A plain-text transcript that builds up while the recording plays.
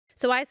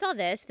So I saw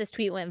this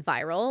tweet went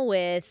viral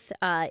with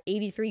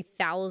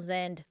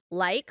 83,000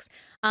 likes.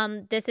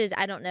 This is,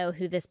 I don't know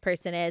who this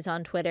person is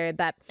on Twitter,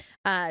 but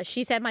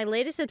she said, my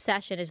latest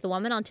obsession is the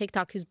woman on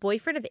TikTok whose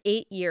boyfriend of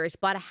 8 years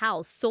bought a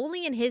house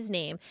solely in his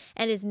name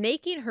and is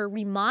making her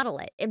remodel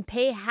it and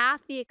pay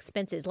half the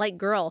expenses. Like,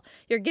 girl,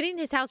 you're getting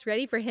his house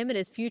ready for him and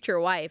his future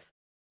wife.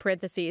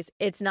 Parentheses,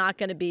 it's not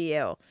going to be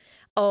you.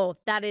 Oh,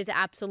 that is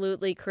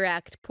absolutely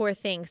correct. Poor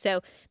thing. So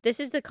this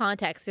is the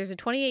context. There's a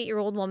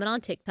 28-year-old woman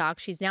on TikTok.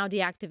 She's now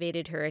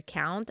deactivated her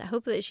account. I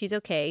hope that she's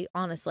okay,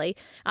 honestly.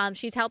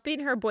 She's helping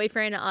her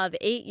boyfriend of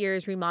 8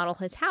 years remodel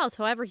his house.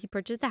 However, he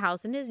purchased the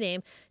house in his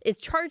name, is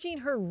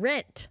charging her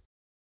rent,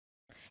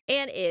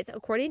 and is,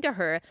 according to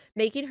her,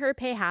 making her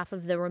pay half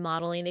of the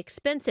remodeling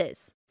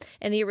expenses.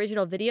 In the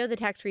original video, the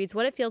text reads,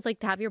 what it feels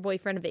like to have your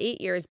boyfriend of 8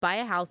 years buy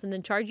a house and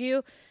then charge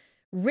you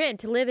rent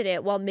to live in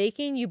it while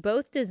making you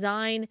both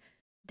design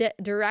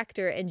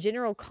director and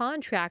general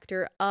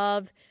contractor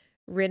of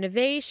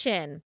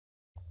renovation.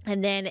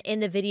 And then in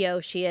the video,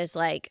 she is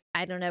like,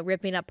 I don't know,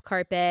 ripping up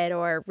carpet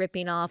or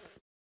ripping off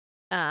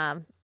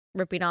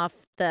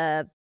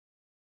the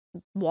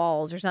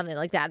walls or something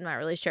like that. I'm not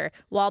really sure.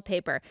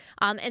 Wallpaper.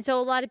 And so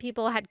a lot of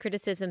people had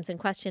criticisms and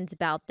questions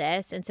about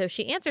this. And so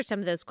she answered some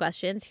of those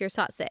questions. Here's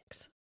Hot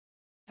 6.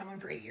 Someone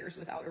for 8 years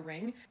without a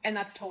ring, and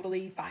that's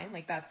totally fine.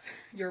 Like, that's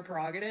your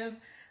prerogative.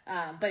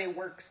 But it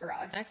works for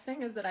us. Next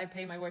thing is that I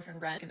pay my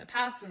boyfriend rent. In the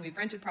past, when we've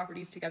rented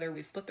properties together,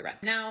 we've split the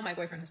rent. Now my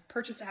boyfriend has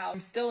purchased a house. I'm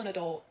still an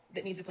adult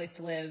that needs a place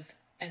to live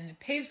and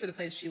pays for the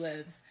place she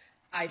lives.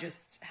 I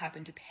just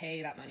happen to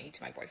pay that money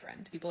to my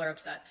boyfriend. People are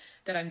upset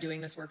that I'm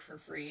doing this work for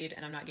free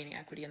and I'm not gaining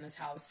equity in this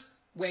house.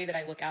 Way that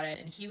I look at it,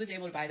 and he was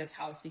able to buy this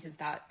house because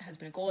that has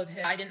been a goal of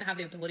his. I didn't have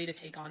the ability to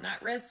take on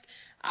that risk.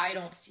 I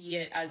don't see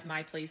it as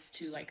my place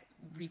to like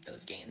reap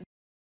those gains.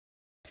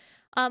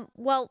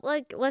 Well,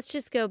 like, let's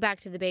just go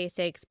back to the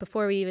basics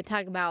before we even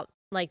talk about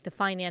like the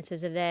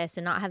finances of this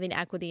and not having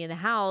equity in the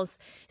house,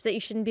 is that you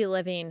shouldn't be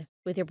living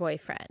with your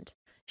boyfriend.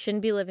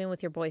 Shouldn't be living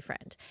with your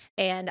boyfriend.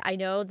 And I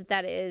know that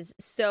that is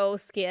so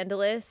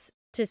scandalous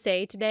to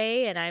say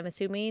today, and I'm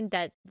assuming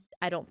that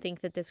I don't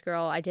think that this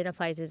girl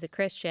identifies as a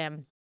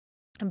Christian.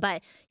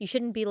 But you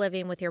shouldn't be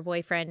living with your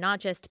boyfriend, not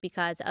just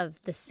because of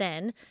the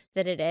sin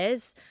that it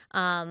is,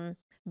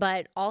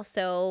 but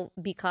also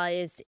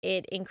because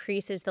it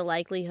increases the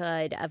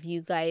likelihood of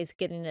you guys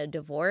getting a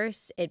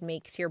divorce. It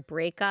makes your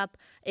breakup,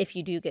 if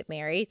you do get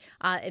married,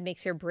 it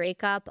makes your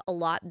breakup a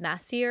lot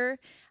messier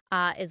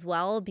as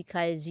well,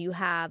 because you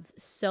have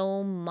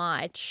so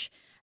much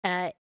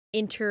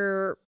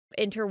interwoven.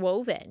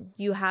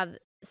 You have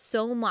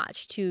so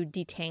much to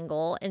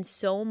detangle and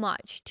so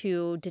much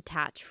to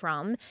detach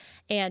from.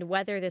 And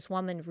whether this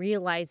woman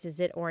realizes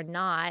it or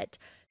not,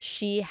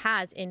 she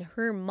has in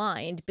her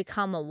mind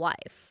become a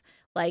wife.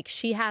 Like,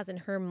 she has in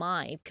her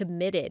mind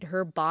committed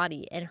her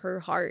body and her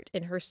heart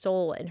and her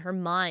soul and her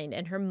mind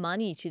and her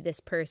money to this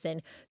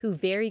person who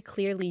very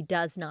clearly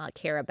does not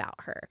care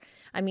about her.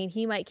 I mean,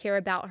 he might care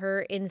about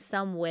her in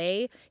some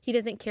way. He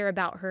doesn't care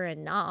about her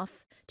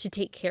enough to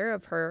take care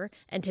of her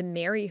and to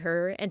marry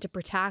her and to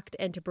protect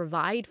and to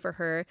provide for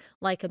her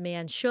like a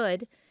man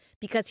should,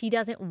 because he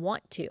doesn't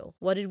want to.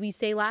 What did we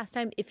say last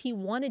time? If he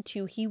wanted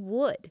to, he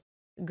would.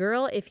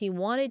 Girl, if he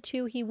wanted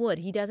to, he would.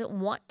 He doesn't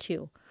want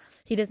to.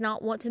 He does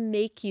not want to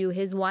make you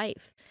his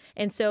wife.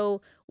 And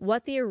so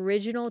what the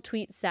original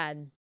tweet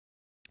said,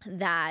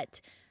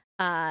 that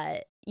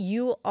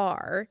you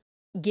are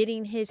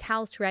getting his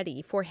house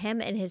ready for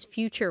him and his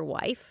future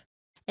wife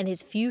and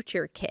his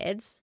future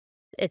kids.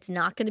 It's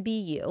not going to be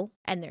you,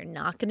 and they're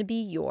not going to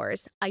be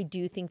yours. I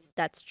do think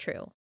that's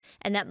true.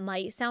 And that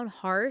might sound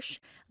harsh,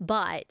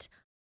 but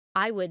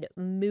I would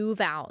move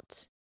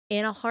out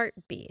in a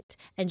heartbeat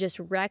and just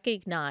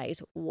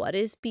recognize what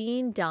is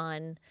being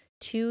done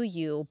to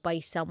you by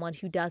someone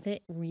who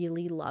doesn't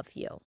really love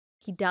you.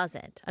 He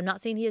doesn't. I'm not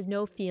saying he has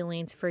no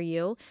feelings for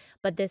you,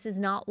 but this is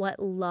not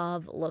what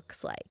love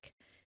looks like.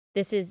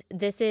 This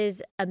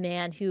is a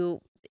man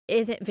who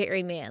isn't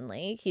very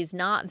manly. He's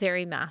not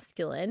very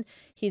masculine.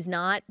 He's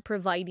not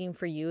providing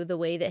for you the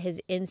way that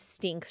his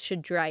instincts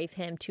should drive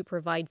him to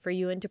provide for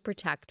you and to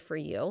protect for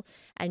you.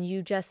 And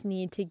you just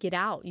need to get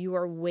out. You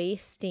are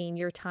wasting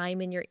your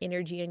time and your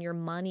energy and your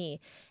money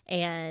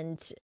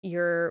and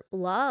your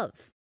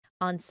love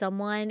on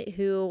someone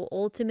who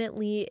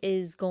ultimately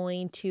is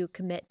going to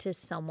commit to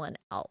someone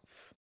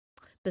else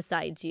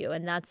besides you.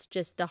 And that's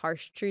just the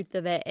harsh truth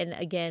of it. And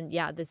again,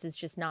 yeah, this is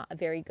just not a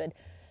very good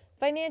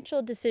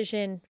financial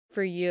decision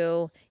for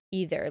you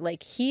either.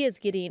 Like, he is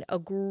getting a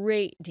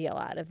great deal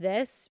out of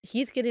this.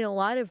 He's getting a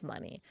lot of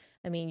money.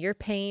 I mean, you're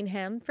paying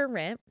him for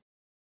rent.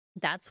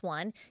 That's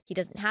one. He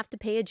doesn't have to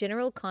pay a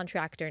general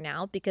contractor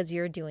now because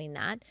you're doing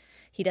that.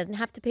 He doesn't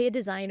have to pay a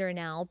designer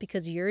now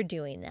because you're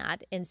doing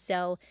that. And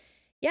so,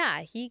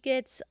 yeah, he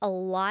gets a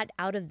lot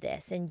out of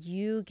this, and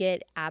you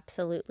get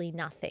absolutely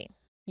nothing.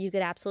 You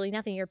get absolutely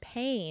nothing. You're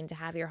paying to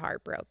have your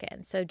heart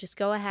broken. So just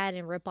go ahead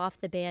and rip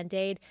off the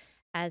Band-Aid.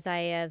 As I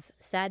have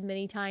said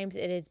many times,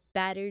 it is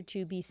better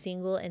to be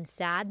single and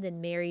sad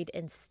than married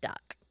and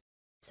stuck.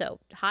 So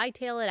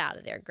hightail it out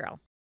of there, girl.